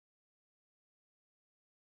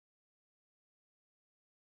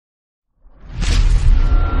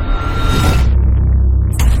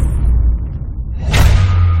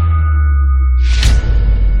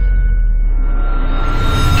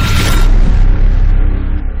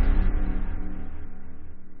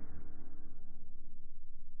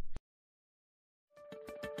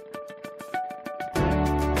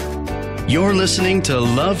You're listening to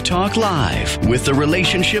Love Talk Live with the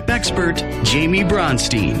relationship expert, Jamie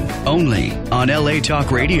Bronstein, only on LA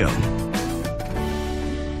Talk Radio.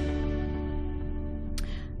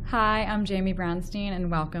 Hi, I'm Jamie Bronstein, and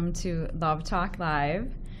welcome to Love Talk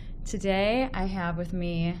Live. Today, I have with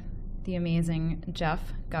me the amazing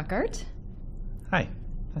Jeff Guckert. Hi.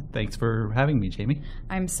 Thanks for having me, Jamie.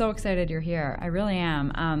 I'm so excited you're here. I really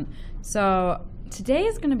am. So today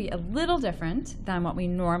is going to be a little different than what we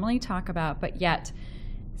normally talk about, but yet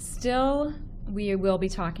still we will be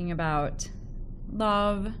talking about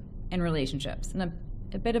love and relationships in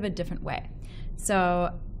a bit of a different way.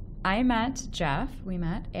 So I met Jeff, we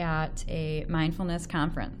met at a mindfulness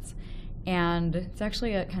conference, and it's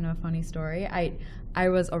actually a kind of a funny story. I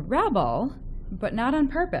was a rebel, but not on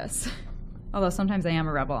purpose, although sometimes I am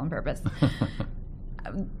a rebel on purpose.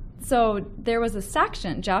 So there was a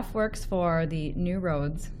section, Jeff works for the New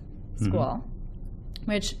Roads School,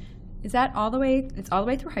 which is that all the way, it's all the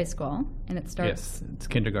way through high school, and it starts... Yes, it's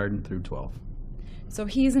kindergarten through 12. So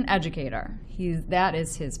he's an educator. That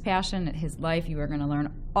is his passion, his life. You are going to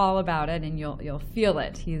learn all about it, and you'll feel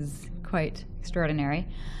it. He's quite extraordinary.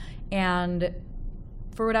 And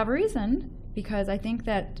for whatever reason, because I think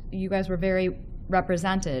that you guys were very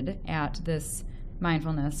represented at this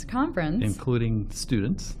mindfulness conference. Including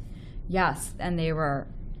students. Yes, and they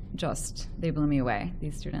blew me away,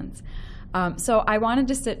 these students. So I wanted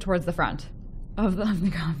to sit towards the front of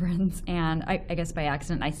the conference, and I guess by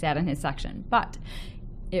accident I sat in his section. But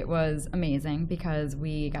it was amazing because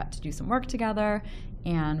we got to do some work together,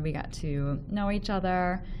 and we got to know each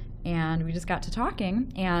other, and we just got to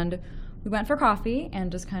talking, and we went for coffee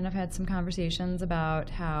and just kind of had some conversations about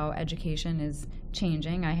how education is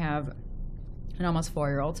changing. I have an almost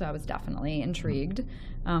 4-year-old, so I was definitely intrigued.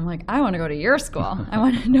 Like, I want to go to your school. I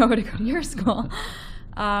want to know how to go to your school.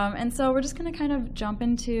 And so we're just going to kind of jump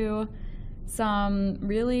into some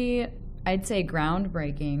really, I'd say,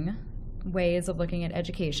 groundbreaking ways of looking at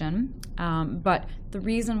education. But the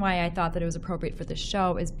reason why I thought that it was appropriate for this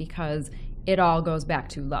show is because it all goes back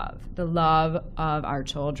to love, the love of our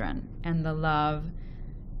children, and the love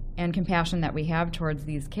and compassion that we have towards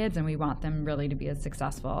these kids, and we want them really to be as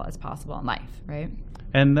successful as possible in life, right?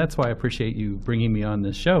 And that's why I appreciate you bringing me on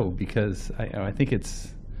this show, because I think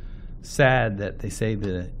it's sad that they say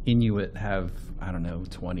the Inuit have,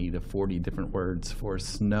 20 to 40 different words for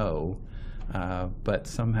snow, but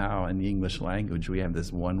somehow in the English language we have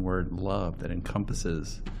this one word, love, that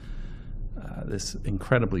encompasses this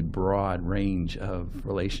incredibly broad range of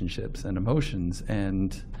relationships and emotions.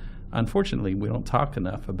 And unfortunately, we don't talk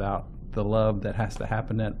enough about the love that has to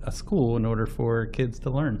happen at a school in order for kids to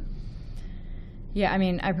learn. Yeah, I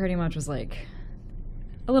mean, I pretty much was like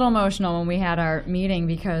a little emotional when we had our meeting,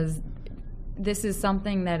 because this is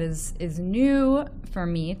something that is new for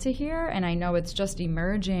me to hear, and I know it's just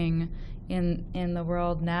emerging in the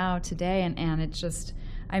world now today, and it's just,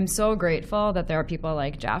 I'm so grateful that there are people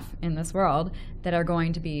like Jeff in this world that are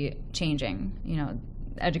going to be changing,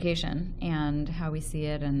 education and how we see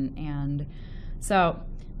it, and so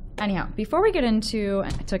anyhow, before we get into, I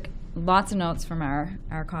took lots of notes from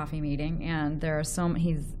our coffee meeting, and there are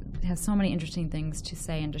he has so many interesting things to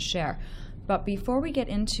say and to share. But before we get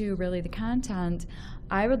into really the content,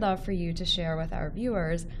 I would love for you to share with our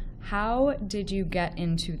viewers, how did you get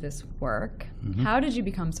into this work? Mm-hmm. How did you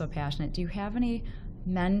become so passionate? Do you have any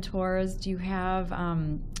mentors? Do you have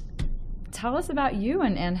tell us about you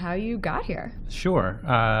and how you got here. Sure.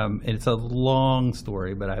 It's a long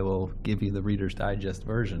story, but I will give you the Reader's Digest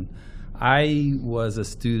version. I was a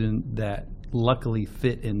student that luckily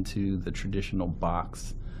fit into the traditional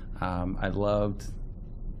box. I loved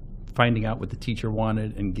finding out what the teacher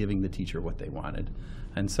wanted and giving the teacher what they wanted.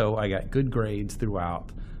 And so I got good grades throughout.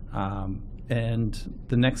 And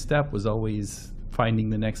the next step was always finding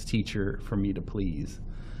the next teacher for me to please.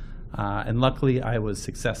 And luckily, I was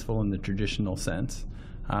successful in the traditional sense.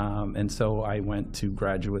 And so I went to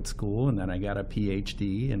graduate school, and then I got a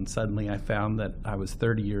PhD, and suddenly I found that I was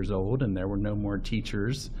 30 years old, and there were no more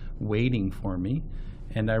teachers waiting for me.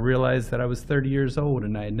 And I realized that I was 30 years old,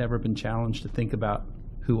 and I had never been challenged to think about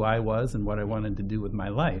who I was and what I wanted to do with my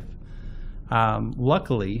life.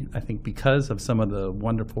 Luckily, I think because of some of the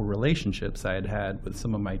wonderful relationships I had had with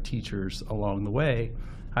some of my teachers along the way,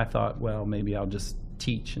 I thought, well, maybe I'll just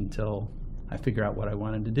teach until I figure out what I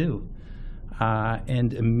wanted to do.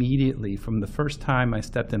 And immediately, from the first time I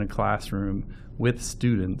stepped in a classroom with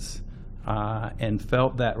students and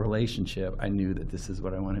felt that relationship, I knew that this is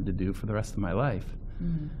what I wanted to do for the rest of my life.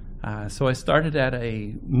 Mm-hmm. So I started at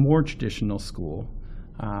a more traditional school.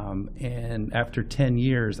 And after 10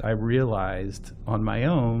 years, I realized on my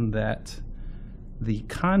own that the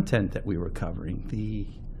content that we were covering, the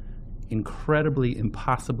incredibly,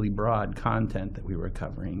 impossibly broad content that we were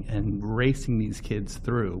covering, and racing these kids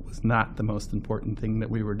through was not the most important thing that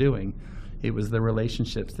we were doing. It was the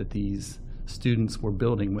relationships that these students were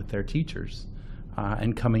building with their teachers,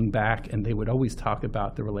 and coming back, and they would always talk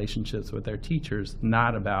about the relationships with their teachers,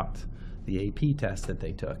 not about the AP test that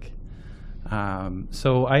they took.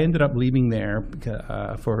 So I ended up leaving there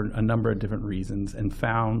for a number of different reasons, and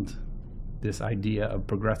found this idea of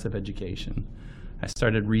progressive education. I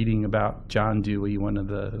started reading about John Dewey, one of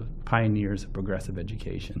the pioneers of progressive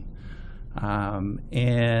education.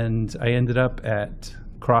 And I ended up at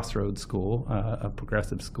Crossroads School, a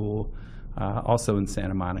progressive school, also in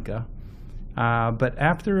Santa Monica. But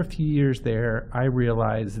after a few years there, I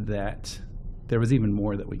realized that there was even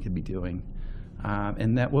more that we could be doing.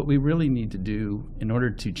 And that what we really need to do in order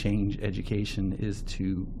to change education is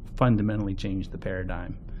to fundamentally change the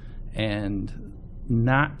paradigm, and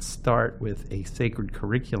not start with a sacred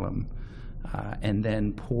curriculum and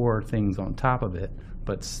then pour things on top of it,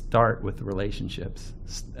 but start with relationships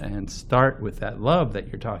and start with that love that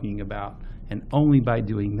you're talking about. And only by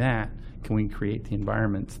doing that can we create the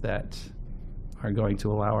environments that are going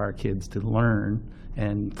to allow our kids to learn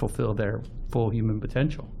and fulfill their full human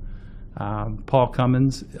potential. Paul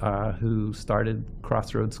Cummins, who started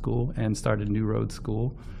Crossroads School and started New Road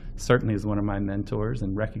School, certainly is one of my mentors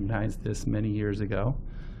and recognized this many years ago.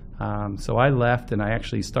 So I left, and I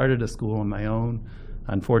actually started a school on my own.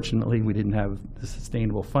 Unfortunately, we didn't have the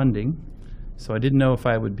sustainable funding, so I didn't know if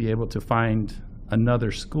I would be able to find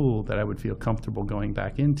another school that I would feel comfortable going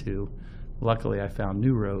back into. Luckily, I found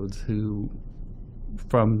New Roads, who,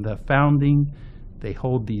 from the founding, they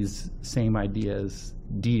hold these same ideas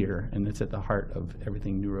dear, and it's at the heart of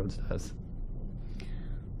everything New Roads does.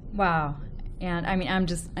 Wow. And I mean,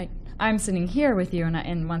 I'm sitting here with you,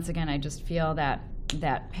 and once again, I just feel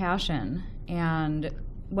that passion. And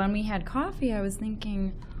when we had coffee, I was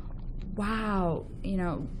thinking, wow,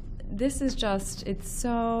 this is just, it's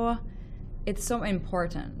so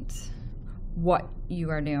important what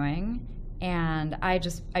you are doing. And I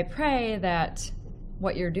pray that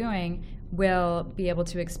what you're doing will be able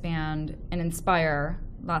to expand and inspire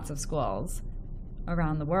lots of schools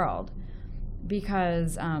around the world.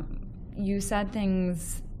 Because you said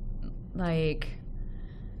things like,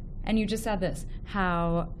 and you just said this,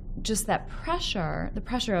 how just that pressure, the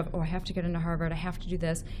pressure of, I have to get into Harvard, I have to do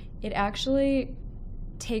this, it actually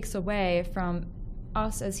takes away from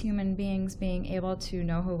us as human beings being able to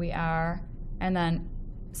know who we are. And then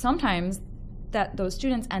sometimes that those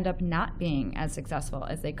students end up not being as successful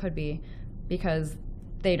as they could be because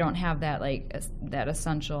they don't have that that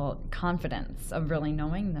essential confidence of really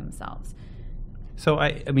knowing themselves. So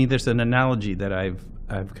I mean, there's an analogy that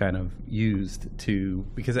I've kind of used to,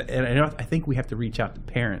 because I think we have to reach out to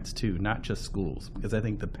parents too, not just schools, because I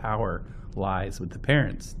think the power lies with the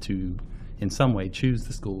parents to, in some way, choose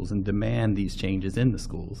the schools and demand these changes in the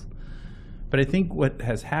schools. But I think what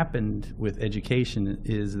has happened with education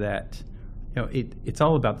is that it's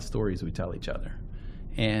all about the stories we tell each other.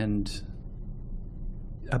 And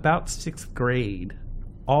about 6th grade,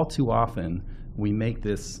 all too often, we make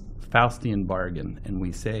this Faustian bargain, and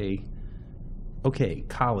we say, okay,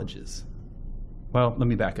 colleges. Well, let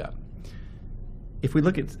me back up. If we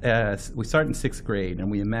look at, we start in 6th grade, and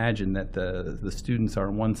we imagine that the students are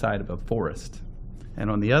on one side of a forest, and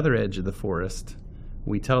on the other edge of the forest,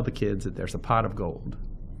 we tell the kids that there's a pot of gold.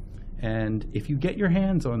 And if you get your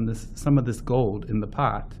hands on some of this gold in the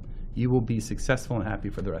pot, you will be successful and happy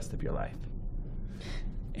for the rest of your life.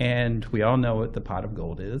 And we all know what the pot of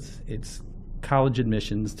gold is. It's college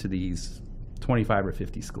admissions to these 25 or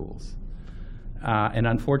 50 schools. And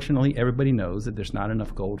unfortunately, everybody knows that there's not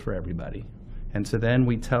enough gold for everybody. And so then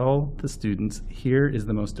we tell the students, here is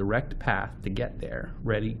the most direct path to get there.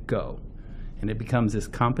 Ready, go. And it becomes this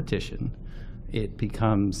competition. It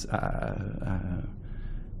becomes,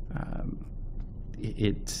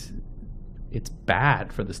 it's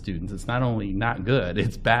bad for the students. It's not only not good,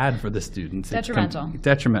 it's bad for the students. Detrimental.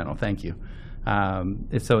 Detrimental, thank you.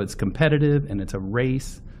 So it's competitive, and it's a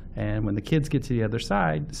race. And when the kids get to the other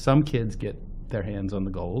side, some kids get their hands on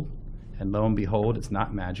the gold, and lo and behold, it's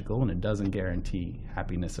not magical, and it doesn't guarantee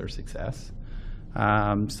happiness or success.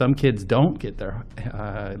 Some kids don't get there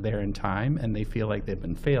in time, and they feel like they've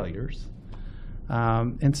been failures.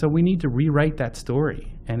 And so we need to rewrite that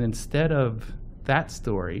story. And instead of that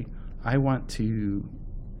story, I want to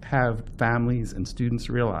have families and students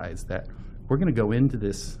realize that we're going to go into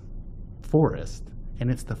this forest, and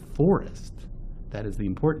it's the forest that is the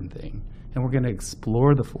important thing. And we're going to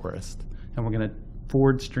explore the forest, and we're going to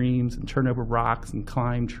ford streams and turn over rocks and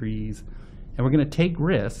climb trees. And we're going to take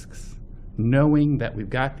risks knowing that we've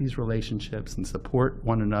got these relationships and support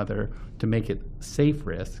one another to make it safe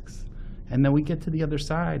risks. And then we get to the other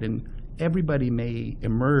side, and everybody may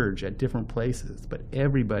emerge at different places, but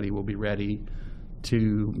everybody will be ready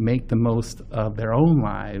to make the most of their own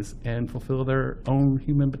lives and fulfill their own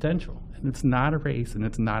human potential. And it's not a race, and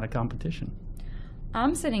it's not a competition.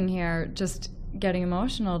 I'm sitting here just getting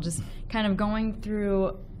emotional, just kind of going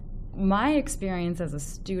through my experience as a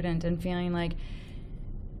student and feeling like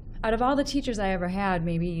out of all the teachers I ever had,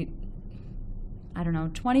 maybe,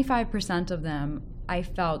 25% of them I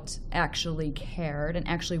felt actually cared and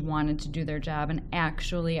actually wanted to do their job and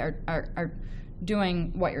actually are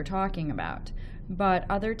doing what you're talking about. But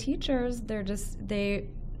other teachers,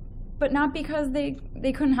 but not because they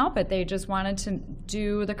couldn't help it. They just wanted to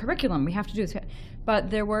do the curriculum. We have to do this.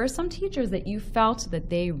 But there were some teachers that you felt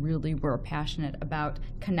that they really were passionate about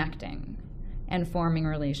connecting and forming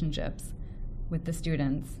relationships with the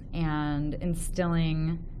students and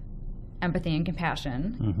instilling empathy and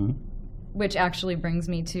compassion, which actually brings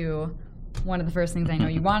me to one of the first things I know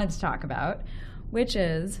you wanted to talk about, which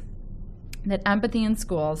is that empathy in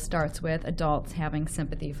schools starts with adults having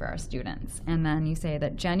sympathy for our students. And then you say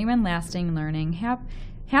that genuine, lasting learning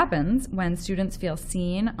happens when students feel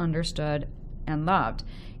seen, understood, and loved.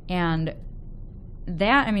 And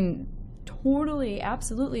that, totally,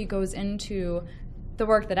 absolutely goes into the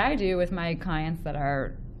work that I do with my clients that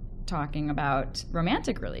are talking about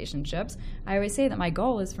romantic relationships. I always say that my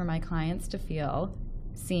goal is for my clients to feel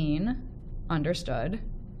seen, understood,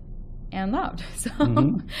 and loved.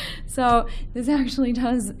 So this actually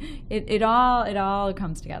does, it all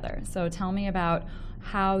comes together. So tell me about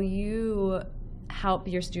how you help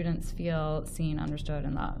your students feel seen, understood,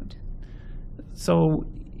 and loved. So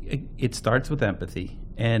it starts with empathy,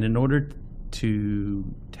 and in order to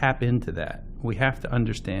tap into that, we have to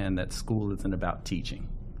understand that school isn't about teaching.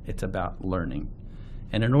 It's about learning.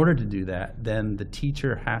 And in order to do that, then the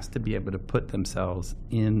teacher has to be able to put themselves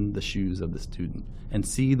in the shoes of the student and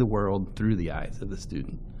see the world through the eyes of the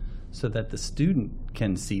student so that the student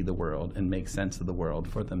can see the world and make sense of the world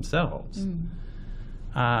for themselves.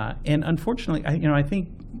 And unfortunately, I think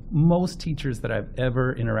most teachers that I've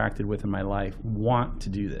ever interacted with in my life want to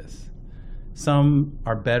do this. Some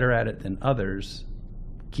are better at it than others,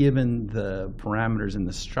 given the parameters and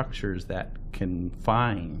the structures that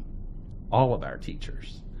confine all of our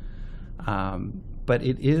teachers. But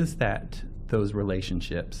it is those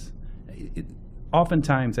relationships.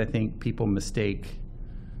 Oftentimes, I think people mistake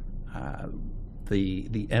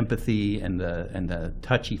the empathy and the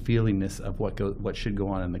touchy-feeliness of what should go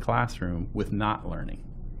on in the classroom with not learning,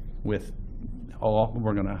 with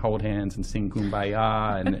we're going to hold hands and sing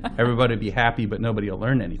Kumbaya and everybody will be happy, but nobody will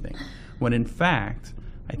learn anything. When in fact,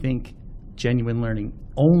 I think genuine learning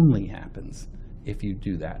only happens if you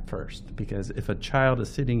do that first. Because if a child is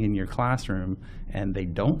sitting in your classroom and they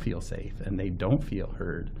don't feel safe and they don't feel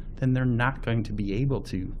heard, then they're not going to be able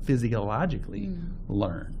to physiologically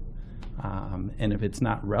learn. And if it's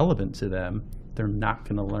not relevant to them, they're not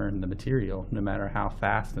going to learn the material, no matter how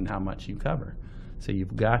fast and how much you cover. So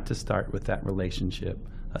you've got to start with that relationship.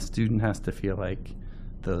 A student has to feel like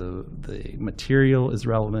the material is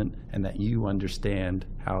relevant and that you understand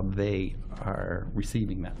how they are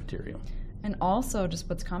receiving that material. And also, just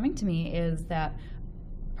what's coming to me is that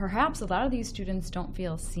perhaps a lot of these students don't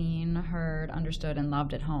feel seen, heard, understood, and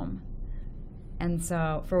loved at home. And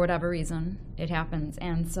so, for whatever reason, it happens.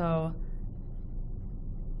 And so,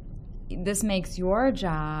 this makes your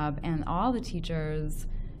job and all the teachers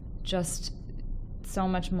just so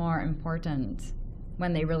much more important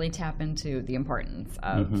when they really tap into the importance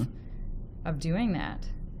of doing that.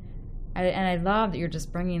 And I love that you're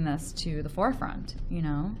just bringing this to the forefront,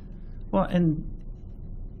 Well, and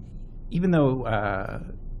even though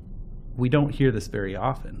we don't hear this very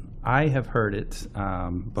often, I have heard it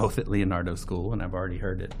both at Leonardo School and I've already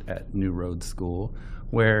heard it at New Road School,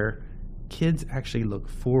 where kids actually look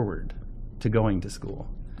forward to going to school.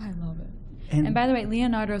 I love it. And by the way,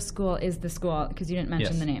 Leonardo School is the school, because you didn't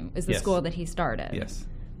mention the name, is the school that he started.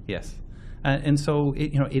 Yes. And so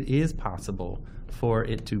it is possible for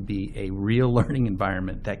it to be a real learning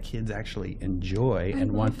environment that kids actually enjoy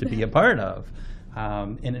and want to be a part of.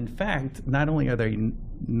 And in fact, not only are they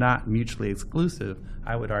not mutually exclusive,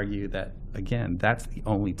 I would argue that, again, that's the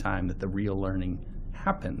only time that the real learning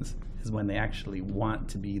happens, is when they actually want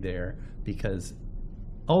to be there, because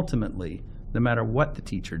ultimately, no matter what the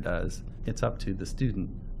teacher does, it's up to the student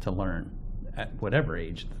to learn at whatever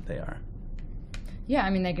age that they are. Yeah,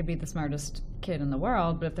 they could be the smartest kid in the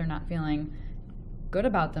world, but if they're not feeling good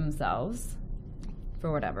about themselves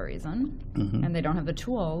for whatever reason, and they don't have the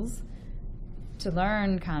tools to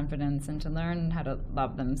learn confidence and to learn how to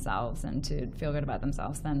love themselves and to feel good about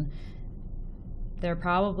themselves, then they're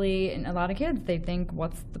probably, and a lot of kids, they think,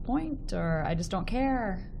 what's the point? Or I just don't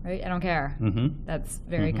care, right? I don't care. Mm-hmm. That's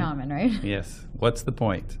very common, right? Yes. What's the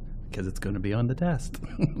point? Because it's going to be on the test.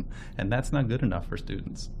 And that's not good enough for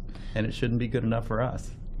students. And it shouldn't be good enough for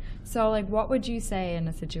us. So, like, what would you say in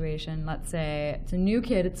a situation, let's say it's a new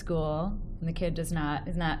kid at school, and the kid is not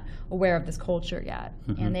aware of this culture yet,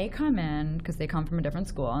 and they come in, because they come from a different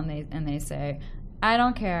school, and they say, I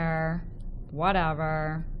don't care,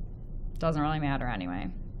 whatever, doesn't really matter anyway.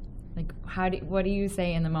 Like, what do you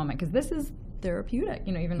say in the moment? Because this is therapeutic,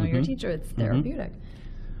 even though you're a teacher, it's therapeutic.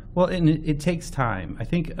 Well, and it takes time. I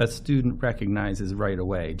think a student recognizes right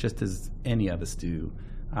away, just as any of us do.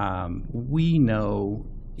 We know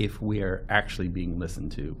if we're actually being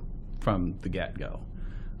listened to from the get-go.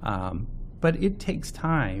 But it takes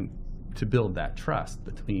time to build that trust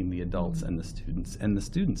between the adults and the students and the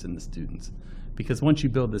students and the students. Because once you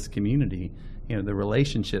build this community, the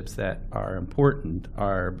relationships that are important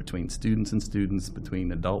are between students and students,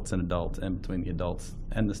 between adults and adults, and between the adults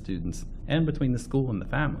and the students, and between the school and the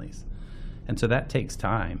families. And so that takes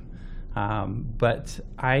time. But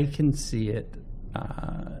I can see it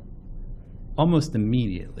almost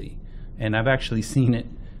immediately. And I've actually seen it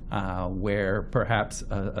where perhaps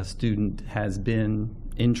a student has been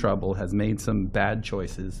in trouble, has made some bad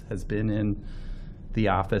choices, has been in the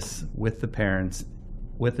office with the parents,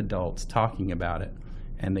 with adults, talking about it,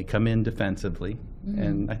 and they come in defensively.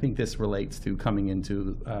 And I think this relates to coming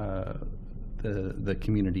into the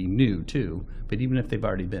community new, too, but even if they've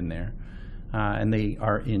already been there, and they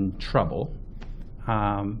are in trouble,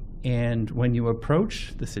 and when you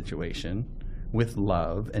approach the situation with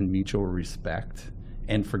love and mutual respect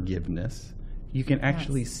and forgiveness, you can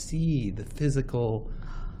actually see the physical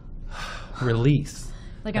release.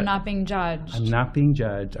 Like, I'm not being judged. I'm not being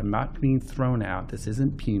judged. I'm not being thrown out. This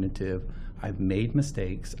isn't punitive. I've made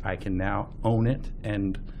mistakes. I can now own it,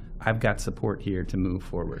 and I've got support here to move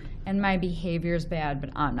forward. And my behavior's bad,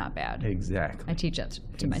 but I'm not bad. Exactly. I teach it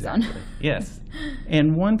to my son. Yes.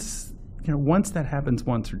 And once that happens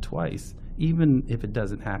once or twice, even if it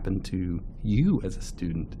doesn't happen to you as a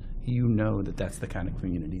student, you know that that's the kind of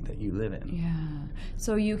community that you live in. Yeah.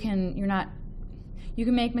 So you can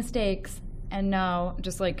make mistakes and know,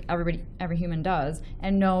 just like every human does,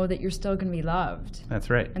 and know that you're still going to be loved. That's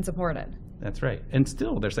right. And supported. That's right. And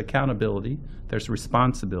still, there's accountability, there's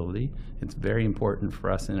responsibility. It's very important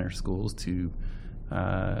for us in our schools to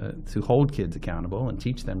hold kids accountable and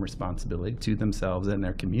teach them responsibility to themselves and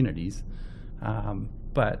their communities.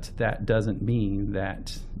 But that doesn't mean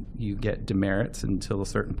that you get demerits until a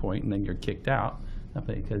certain point and then you're kicked out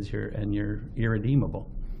because you're irredeemable.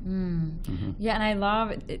 Yeah, and I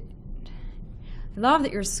love it. I love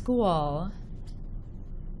that your school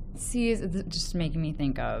sees, just making me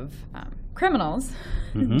think of criminals,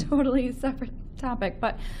 totally separate topic,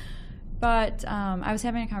 but I was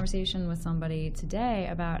having a conversation with somebody today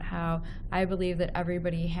about how I believe that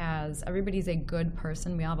everybody's a good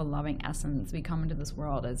person. We all have a loving essence. We come into this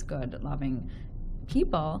world as good, loving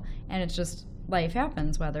people, and it's just life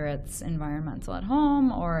happens, whether it's environmental at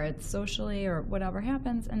home or it's socially or whatever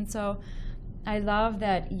happens. And so I love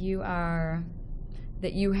that you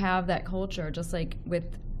have that culture, just like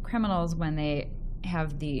with criminals when they're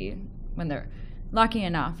lucky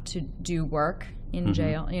enough to do work in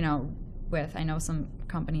jail, I know some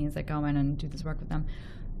companies that go in and do this work with them,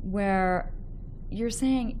 where you're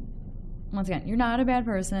saying, once again, you're not a bad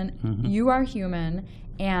person, you are human,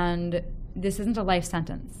 and this isn't a life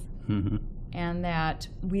sentence, and that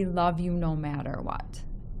we love you no matter what.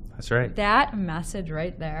 That's right. That message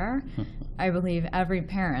right there, I believe every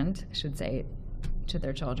parent should say to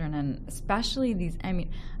their children, and especially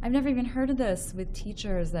I've never even heard of this with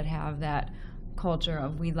teachers that have that culture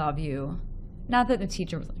of we love you. Not that the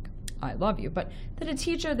teacher was like, I love you, but that it's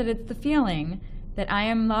the feeling that I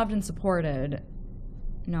am loved and supported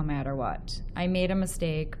no matter what. I made a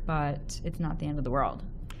mistake, but it's not the end of the world.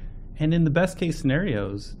 And in the best case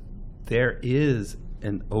scenarios, there is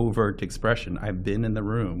an overt expression. I've been in the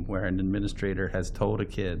room where an administrator has told a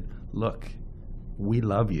kid, look, we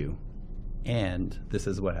love you, and this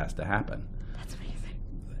is what has to happen. That's amazing.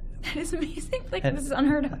 That is amazing. This is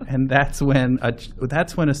unheard of. And that's when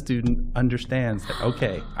a student understands that,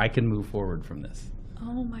 okay, I can move forward from this.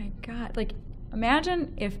 Oh my God.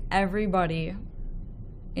 Imagine if everybody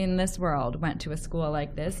in this world went to a school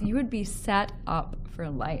like this. You would be set up for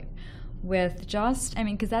life with because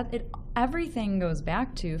everything goes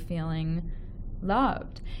back to feeling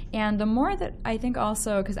loved. And the more that I think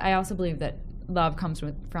also, because I also believe that love comes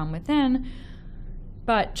from within,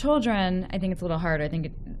 But children, I think it's a little harder. I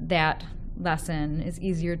think that lesson is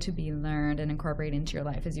easier to be learned and incorporate into your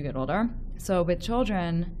life as you get older. So with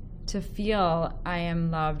children, to feel I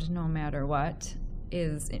am loved no matter what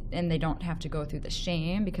and they don't have to go through the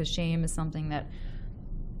shame, because shame is something that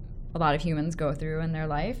a lot of humans go through in their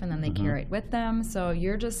life, and then they carry it with them. So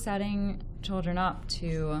you're just setting children up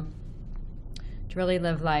to really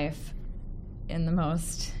live life in the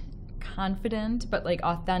most confident, but like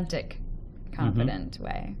authentic, confident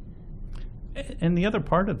way. And the other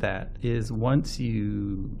part of that is, once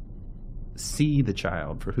you see the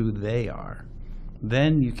child for who they are,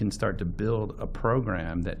 then you can start to build a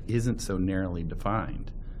program that isn't so narrowly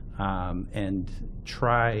defined. And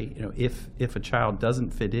try, if a child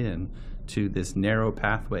doesn't fit in to this narrow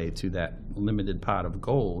pathway to that limited pot of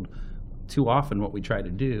gold, too often what we try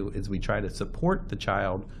to do is we try to support the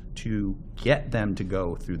child to get them to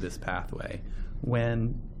go through this pathway,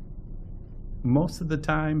 when most of the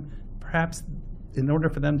time, perhaps in order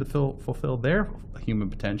for them to fulfill their human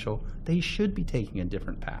potential, they should be taking a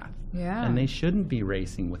different path. Yeah. And they shouldn't be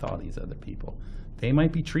racing with all these other people. They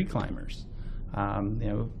might be tree climbers.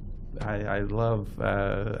 I love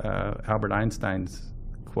Albert Einstein's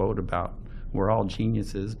quote about, we're all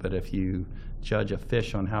geniuses, but if you judge a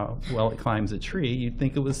fish on how well it climbs a tree, you'd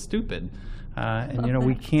think it was stupid. And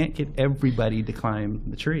we can't get everybody to climb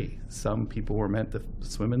the tree. Some people were meant to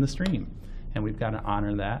swim in the stream, and we've got to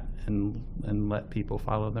honor that and let people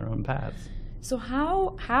follow their own paths. So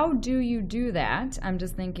how do you do that? I'm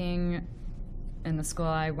just thinking, in the school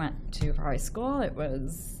I went to for high school, it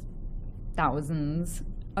was thousands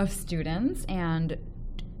of students, and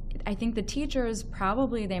I think the teachers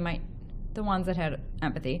probably, the ones that had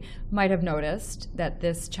empathy, might have noticed that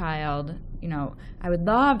this child, I would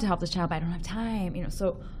love to help this child, but I don't have time.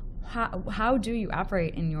 So how do you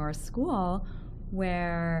operate in your school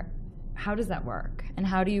how does that work? And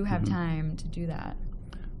how do you have time to do that?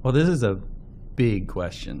 Well, this is a big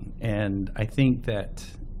question. And I think that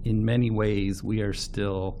in many ways we are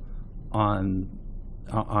still on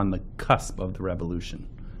the cusp of the revolution.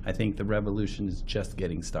 I think the revolution is just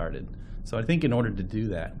getting started. So I think in order to do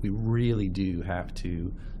that, we really do have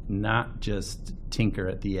to not just tinker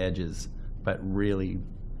at the edges, but really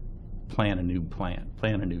plant a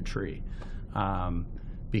new tree.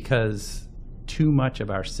 Because too much of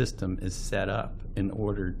our system is set up in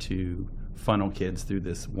order to funnel kids through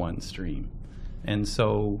this one stream. And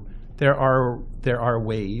so there are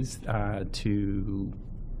ways to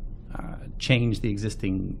change the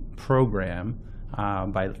existing program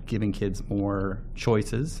by giving kids more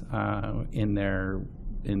choices in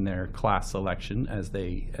their class selection as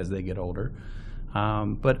they get older,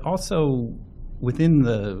 but also within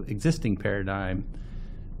the existing paradigm,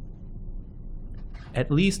 at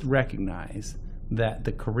least recognize that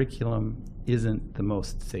the curriculum isn't the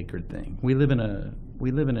most sacred thing. We live in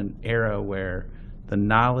an era where the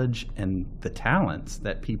knowledge and the talents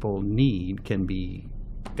that people need can be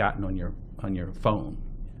gotten on your phone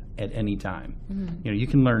at any time. Mm-hmm. You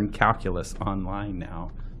can learn calculus online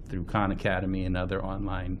now through Khan Academy and other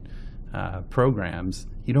online programs.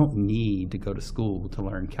 You don't need to go to school to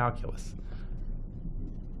learn calculus.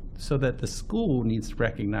 So that the school needs to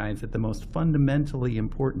recognize that the most fundamentally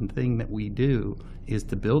important thing that we do is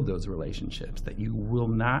to build those relationships that you will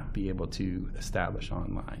not be able to establish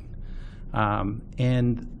online.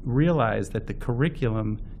 And realize that the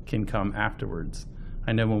curriculum can come afterwards.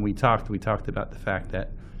 I know when we talked about the fact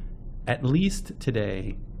that at least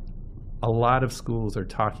today, a lot of schools are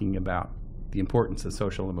talking about the importance of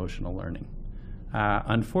social emotional learning.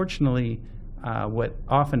 Unfortunately, what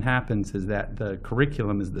often happens is that the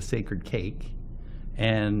curriculum is the sacred cake,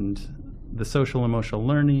 and the social emotional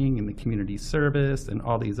learning and the community service and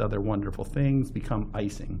all these other wonderful things become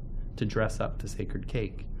icing to dress up the sacred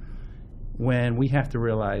cake. When we have to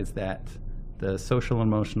realize that the social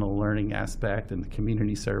emotional learning aspect and the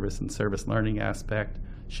community service and service learning aspect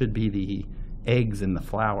should be the eggs in the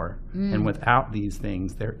flour. And without these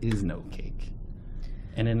things, there is no cake.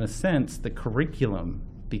 And in a sense, the curriculum,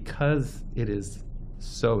 because it is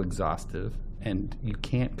so exhaustive and you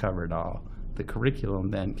can't cover it all, the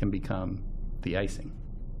curriculum then can become the icing.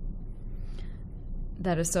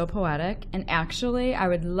 That is so poetic. And actually, I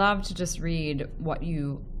would love to just read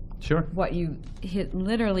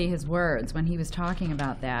literally his words when he was talking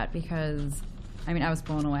about that, because, I was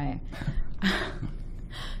blown away.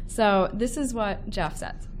 So this is what Jeff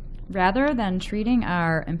says. Rather than treating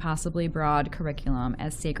our impossibly broad curriculum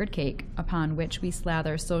as sacred cake upon which we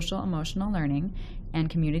slather social emotional learning and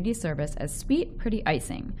community service as sweet, pretty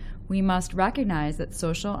icing, we must recognize that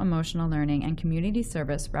social emotional learning and community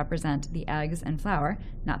service represent the eggs and flour,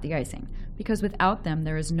 not the icing, because without them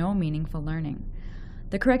there is no meaningful learning.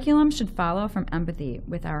 The curriculum should follow from empathy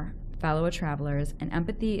with our fellow travelers, and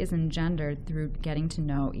empathy is engendered through getting to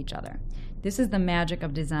know each other. This is the magic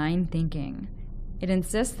of design thinking. It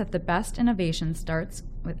insists that the best innovation starts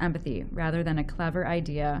with empathy rather than a clever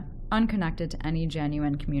idea unconnected to any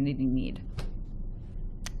genuine community need.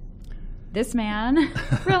 This man,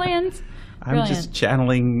 brilliant. I'm just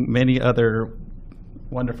channeling many other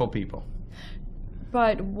wonderful people.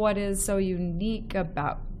 But what is so unique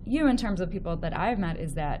about you in terms of people that I've met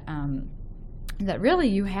is that that really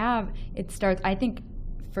you have, it starts, I think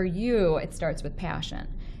for you, it starts with passion.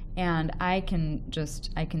 And I can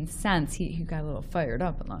sense he got a little fired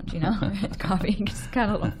up at lunch, at coffee, he just got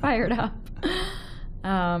a little fired up.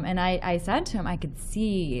 And I said to him, I could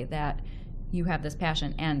see that you have this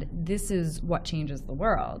passion, and this is what changes the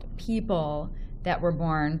world. People that were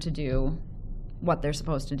born to do what they're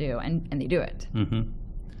supposed to do, and they do it. Mm-hmm.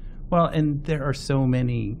 Well, and there are so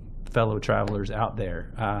many fellow travelers out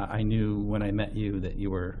there. I knew when I met you that you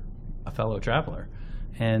were a fellow traveler.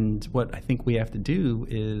 And what I think we have to do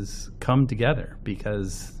is come together,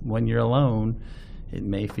 because when you're alone, it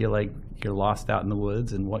may feel like you're lost out in the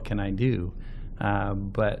woods and what can I do?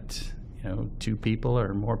 But two people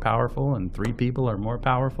are more powerful and three people are more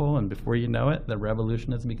powerful, and before you know it, the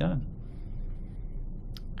revolution has begun.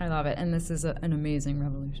 I love it, and this is an amazing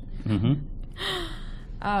revolution. Mm-hmm.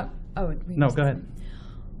 No, go ahead.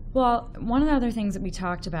 Well, one of the other things that we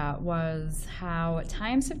talked about was how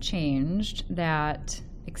times have changed, that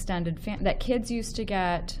that kids used to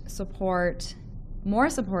get more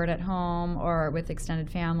support at home or with extended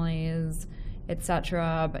families,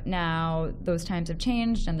 etc. But now those times have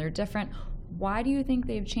changed and they're different. Why do you think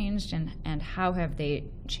they've changed, and how have they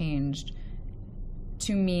changed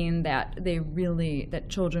to mean that that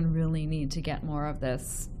children really need to get more of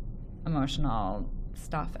this emotional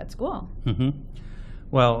stuff at school? Mm-hmm.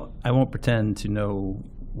 Well, I won't pretend to know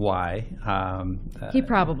why. He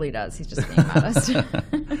probably does. He's just being modest.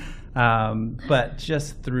 But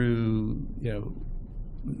just through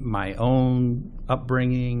my own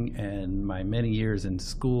upbringing and my many years in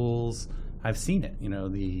schools, I've seen it.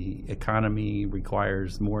 The economy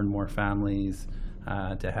requires more and more families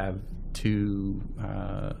to have two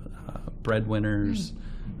breadwinners.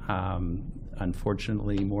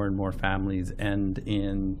 Unfortunately, more and more families end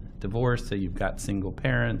in divorce, so you've got single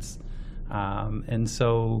parents. And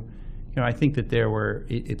so, I think that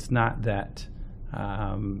it's not that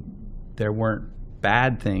there weren't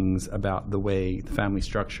bad things about the way the family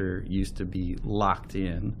structure used to be locked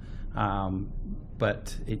in,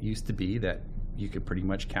 but it used to be that you could pretty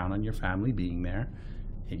much count on your family being there.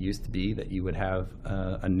 It used to be that you would have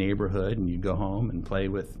a neighborhood and you'd go home and play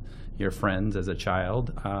with your friends as a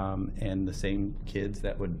child, and the same kids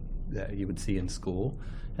that you would see in school,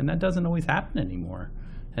 and that doesn't always happen anymore.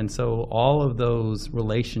 And so all of those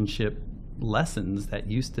relationship lessons that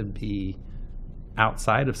used to be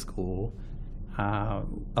outside of school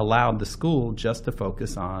allowed the school just to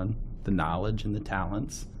focus on the knowledge and the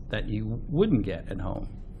talents that you wouldn't get at home.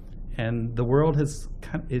 And the world is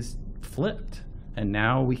flipped, and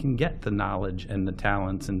now we can get the knowledge and the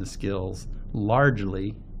talents and the skills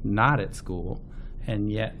largely not at school,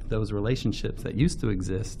 and yet those relationships that used to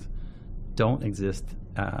exist don't exist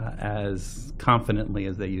as confidently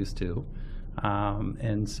as they used to.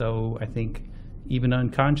 And so I think even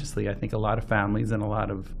unconsciously, I think a lot of families and a lot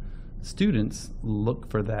of students look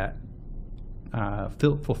for that,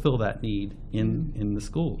 fulfill that need in the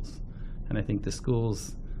schools. And I think the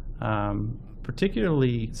schools,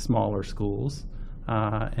 particularly smaller schools,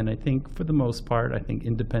 and I think for the most part, I think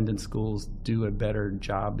independent schools do a better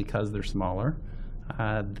job because they're smaller.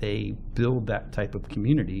 They build that type of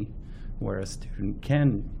community where a student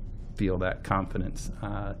can feel that confidence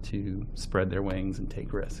to spread their wings and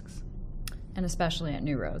take risks. And especially at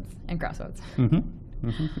new roads and crossroads. Mm-hmm.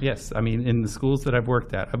 Mm-hmm. Yes, I mean, in the schools that I've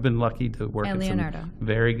worked at, I've been lucky to work at some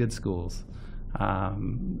very good schools.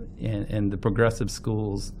 And the progressive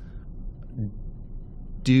schools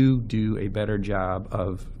do a better job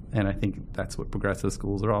of, and I think that's what progressive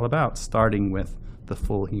schools are all about, starting with the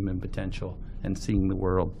full human potential and seeing the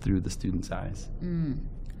world through the student's eyes.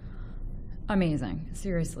 Amazing.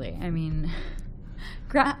 Seriously. I mean,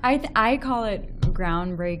 I call it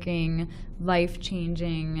groundbreaking,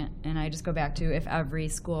 life-changing, and I just go back to if every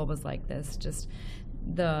school was like this, just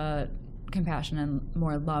the compassion and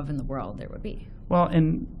more love in the world there would be. Well,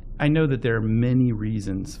 and I know that there are many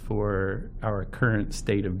reasons for our current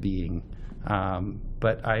state of being,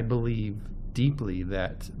 but I believe deeply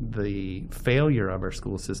that the failure of our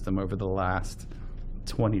school system over the last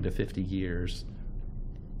 20 to 50 years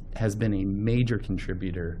has been a major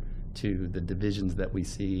contributor to the divisions that we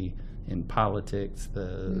see in politics,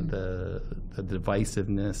 the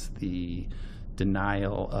divisiveness, the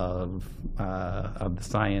denial of the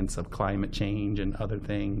science of climate change and other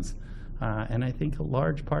things. And I think a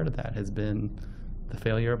large part of that has been the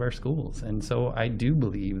failure of our schools. And so I do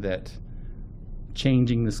believe that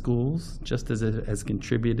changing the schools, just as it has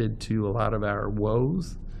contributed to a lot of our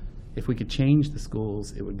woes, if we could change the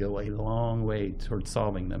schools, it would go a long way towards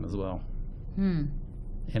solving them as well in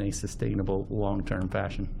a sustainable, long-term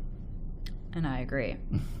fashion. And I agree.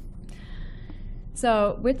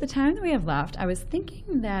 So with the time that we have left, I was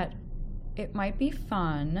thinking that it might be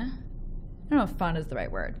fun. I don't know if fun is the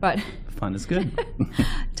right word, but fun is good.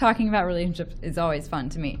 Talking about relationships is always fun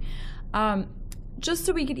to me. Just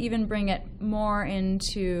so we could even bring it more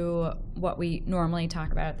into what we normally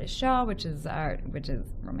talk about at this show, which is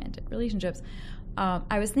romantic relationships.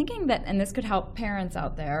 I was thinking that, and this could help parents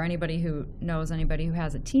out there, anybody who knows anybody who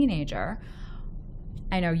has a teenager.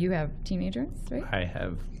 I know you have teenagers, right? I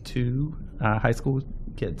have 2 high school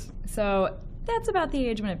kids. So that's about the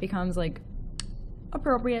age when it becomes like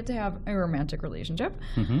appropriate to have a romantic relationship.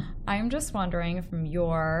 Mm-hmm. I'm just wondering from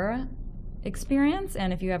your experience,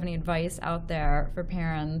 and if you have any advice out there for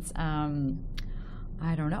parents,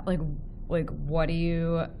 I don't know, like what do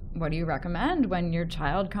you recommend when your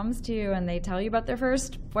child comes to you and they tell you about their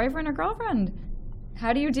first boyfriend or girlfriend?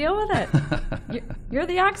 How do you deal with it? You're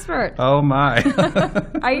the expert. Oh my!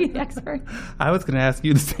 Are you the expert? I was going to ask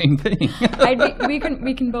you the same thing.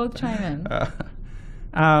 We can both chime in.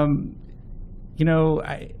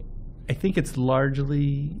 I think it's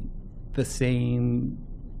largely the same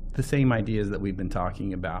ideas that we've been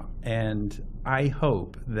talking about, and I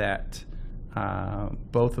hope that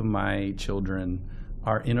both of my children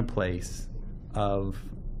are in a place of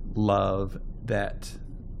love that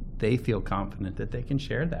they feel confident that they can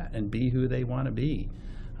share that and be who they want to be.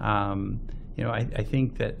 I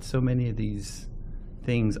think that so many of these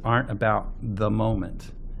things aren't about the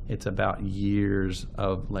moment. It's about years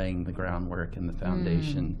of laying the groundwork and the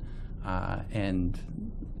foundation. And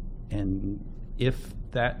if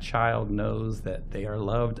that child knows that they are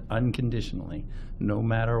loved unconditionally, no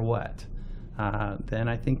matter what, then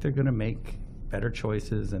I think they're going to make better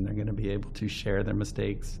choices and they're going to be able to share their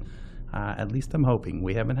mistakes. At least I'm hoping.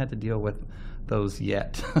 We haven't had to deal with those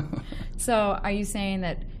yet. So are you saying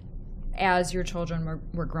that as your children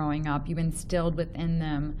were growing up, you instilled within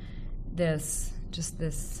them this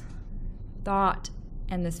thought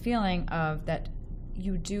and this feeling of that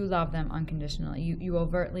you do love them unconditionally? You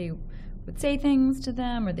overtly would say things to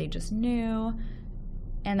them, or they just knew?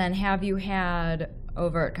 And then have you had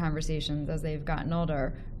overt conversations as they've gotten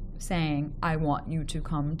older saying, I want you to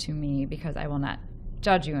come to me because I will not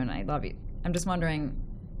judge you and I love you? I'm just wondering,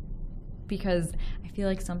 because I feel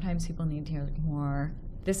like sometimes people need to hear more,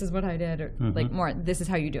 this is what I did, or like more, this is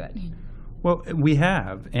how you do it. Well, we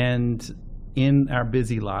have, and in our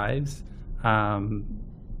busy lives, I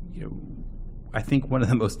think one of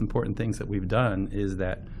the most important things that we've done is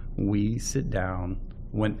that we sit down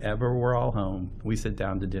whenever we're all home. We sit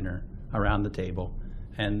down to dinner around the table,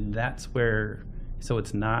 and that's where. So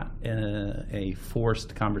it's not a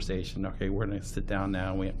forced conversation. Okay, we're going to sit down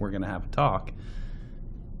now. We're going to have a talk.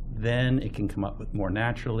 Then it can come up with more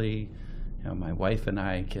naturally. My wife and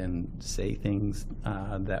I can say things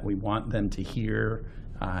that we want them to hear,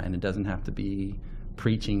 and it doesn't have to be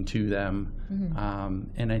preaching to them. Mm-hmm.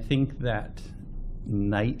 And I think that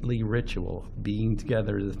nightly ritual, being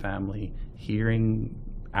together as a family, hearing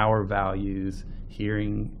our values,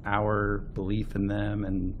 hearing our belief in them,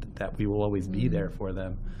 and that we will always be there for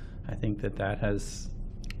them, I think that has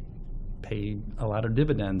paid a lot of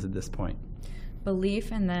dividends at this point.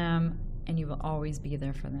 Belief in them, and you will always be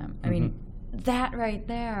there for them. I mean, that right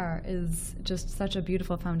there is just such a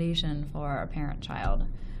beautiful foundation for a parent-child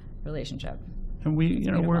relationship. And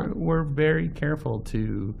we're very careful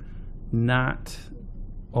to not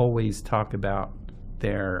always talk about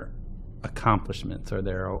their accomplishments or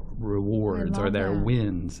their rewards or their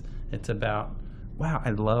wins. It's about, wow,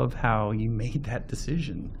 I love how you made that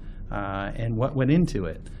decision and what went into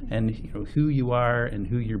it, and who you are and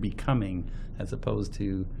who you're becoming, as opposed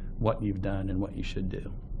to what you've done and what you should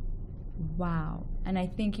do. Wow. And I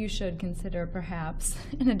think you should consider, perhaps,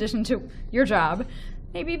 in addition to your job,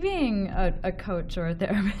 maybe being a coach or a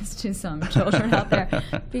therapist to some children out there,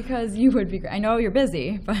 because you would be great. I know you're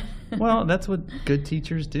busy, but well, that's what good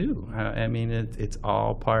teachers do. I mean, it's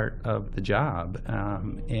all part of the job,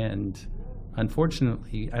 and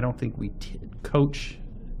unfortunately, I don't think we coach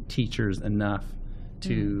teachers enough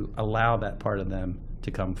to allow that part of them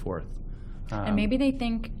to come forth. And maybe they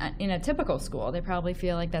think in a typical school, they probably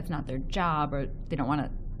feel like that's not their job, or they don't want to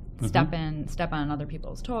step on other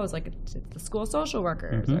people's toes, like it's the school social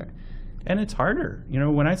workers. And it's harder. You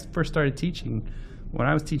know, when I first started teaching, when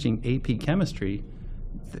I was teaching AP chemistry,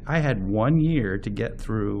 I had 1 year to get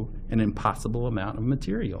through an impossible amount of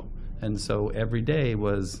material. And so every day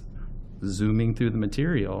was zooming through the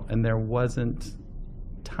material, and there wasn't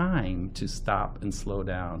time to stop and slow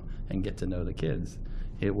down and get to know the kids.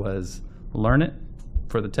 It was learn it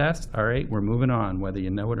for the test. All right, we're moving on, whether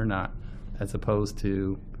you know it or not, as opposed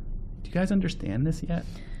to, do you guys understand this yet?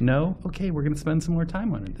 No? Okay, we're going to spend some more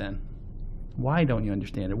time on it then. Why don't you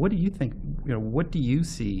understand it? What do you think? You know, what do you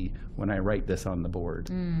see when I write this on the board?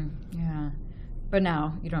 Yeah. But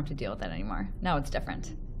now you don't have to deal with that anymore. Now it's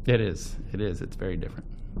different. It is. It is. It's very different.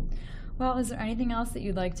 Well, is there anything else that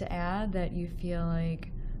you'd like to add that you feel like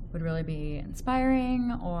would really be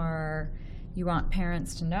inspiring, or you want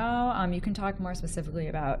parents to know? You can talk more specifically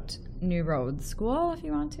about New Road School if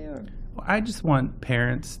you want to. Well, I just want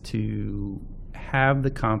parents to have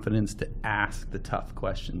the confidence to ask the tough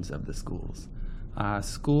questions of the schools.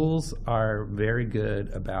 Schools are very good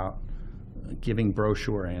about giving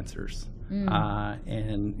brochure answers.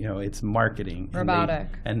 And, you know, it's marketing. Robotic.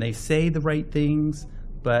 And they say the right things,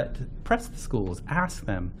 but press the schools. Ask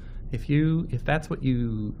them. If that's what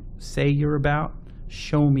you say you're about,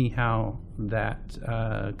 show me how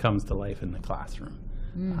that comes to life in the classroom.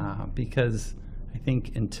 Because I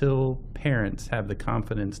think until parents have the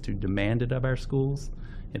confidence to demand it of our schools,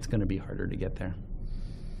 it's going to be harder to get there.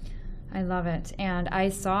 I love it. And I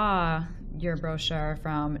saw your brochure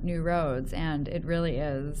from New Roads, and it really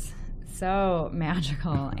is so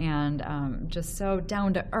magical and just so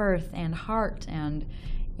down to earth and heart, and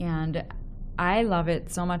I love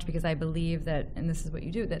it so much because I believe that, and this is what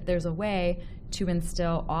you do, that there's a way to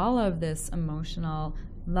instill all of this emotional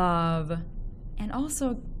love and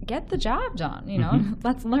also get the job done, you know.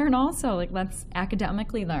 Let's learn also, like let's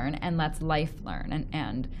academically learn, and let's life learn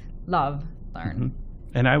and love learn.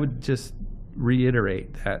 And I would just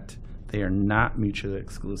reiterate that they are not mutually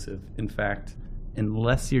exclusive. In fact,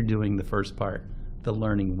 unless you're doing the first part, the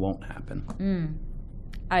learning won't happen.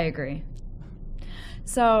 I agree.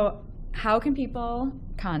 So how can people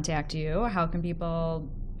contact you? How can people,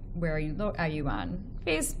 where are you on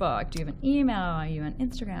Facebook? Do you have an email? Are you on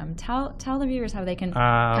Instagram? Tell the viewers how they can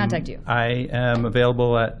contact you. I am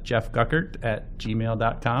available at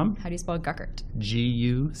jeffguckert@gmail.com. How do you spell Guckert?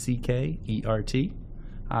 Guckert.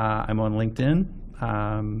 I'm on LinkedIn.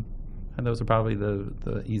 And those are probably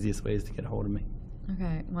the easiest ways to get a hold of me.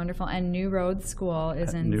 Okay, wonderful. And New Road School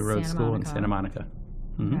is in New Road Santa School Monica. in Santa Monica.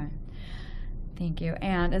 Okay. Thank you.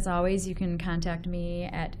 And as always, you can contact me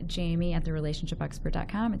at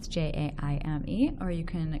jamie@therelationshipexpert.com. It's JAIME. Or you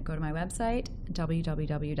can go to my website,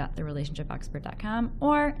 www.therelationshipexpert.com,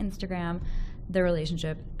 or Instagram, The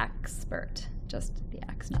Relationship Expert. Just the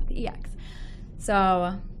X, not the EX.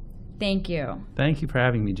 So thank you. Thank you for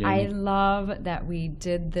having me, Jamie. I love that we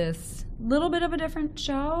did this little bit of a different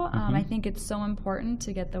show. I think it's so important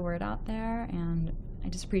to get the word out there, and I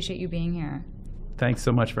just appreciate you being here. Thanks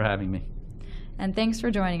so much for having me. And thanks for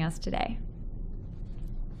joining us today.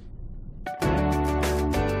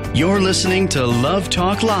 You're listening to Love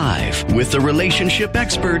Talk Live with the relationship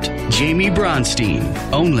expert, Jamie Bronstein,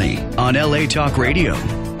 only on LA Talk Radio.